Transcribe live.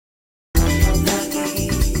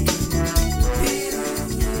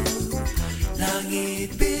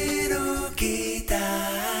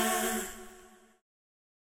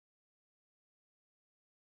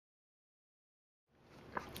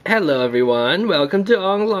Hello everyone, welcome to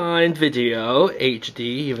online video, HD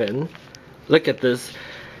even. Look at this.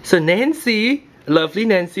 So Nancy, lovely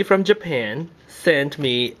Nancy from Japan, sent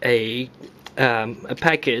me a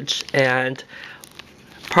package, and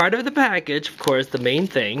part of the package, of course, the main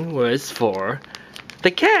thing was for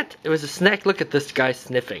the cat. It was a snack. Look at this guy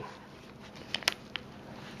sniffing.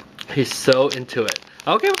 He's so into it.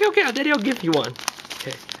 Okay, Daddy, I'll give you one.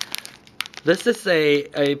 Okay. This is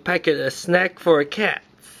a packet, a snack for a cat.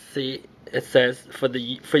 See, it says for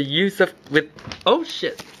use of with. Oh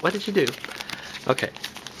shit! What did you do? Okay,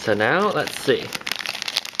 so now let's see.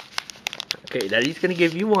 Okay, Daddy's gonna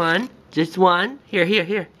give you one, just one. Here.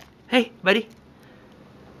 Hey, buddy.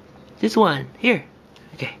 Just one. Here.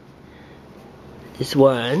 Okay. Just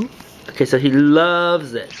one. Okay, so he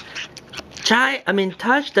loves it.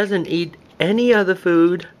 Tosh doesn't eat any other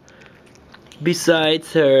food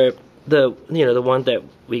besides the one that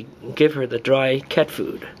we give her, the dry cat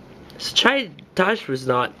food. So Tosh was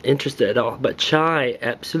not interested at all, but Chai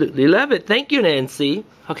absolutely love it. Thank you, Nancy.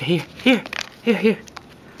 Okay, here.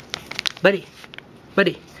 Buddy.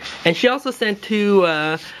 And she also sent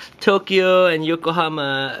to Tokyo and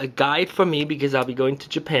Yokohama a guide for me because I'll be going to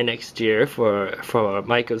Japan next year for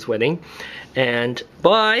Maiko's wedding. And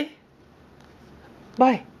bye.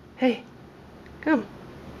 Hey, come.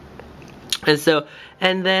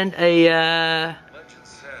 And then a legend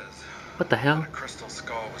says, what the hell? A crystal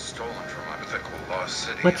skull was stolen from a mythical lost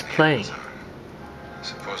city. What's playing?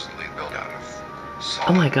 Supposedly built out of solid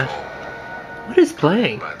oh my god. gold What is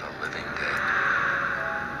playing? by the living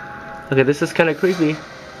dead. Okay, this is kind of creepy.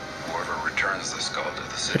 Whoever returns the skull to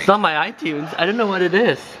the city, It's not my iTunes. I don't know what it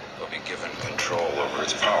is. will be given control over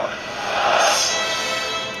its power.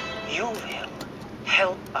 You will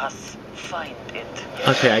help us find it.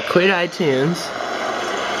 Okay, I quit iTunes.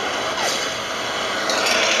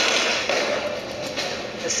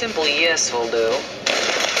 A simple yes will do.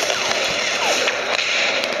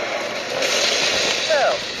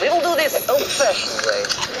 So, we will do this old-fashioned way.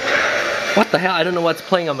 What the hell? I don't know what's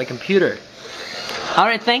playing on my computer.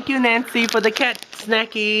 Alright, thank you, Nancy, for the cat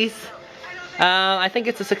snackies. I think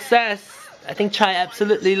it's a success. I think Chai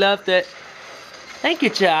absolutely loved it. Thank you,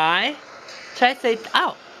 Chai. Chai say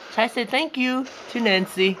thank you to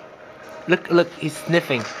Nancy. Look, he's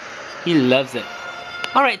sniffing. He loves it.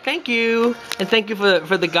 Alright, thank you. And thank you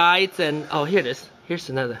for the guides and oh, here it is. Here's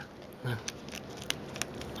another.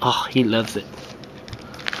 Oh, he loves it.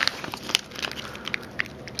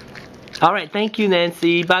 Alright, thank you,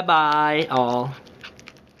 Nancy. Bye-bye, all.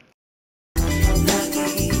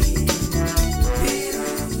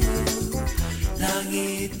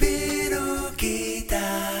 Langit biru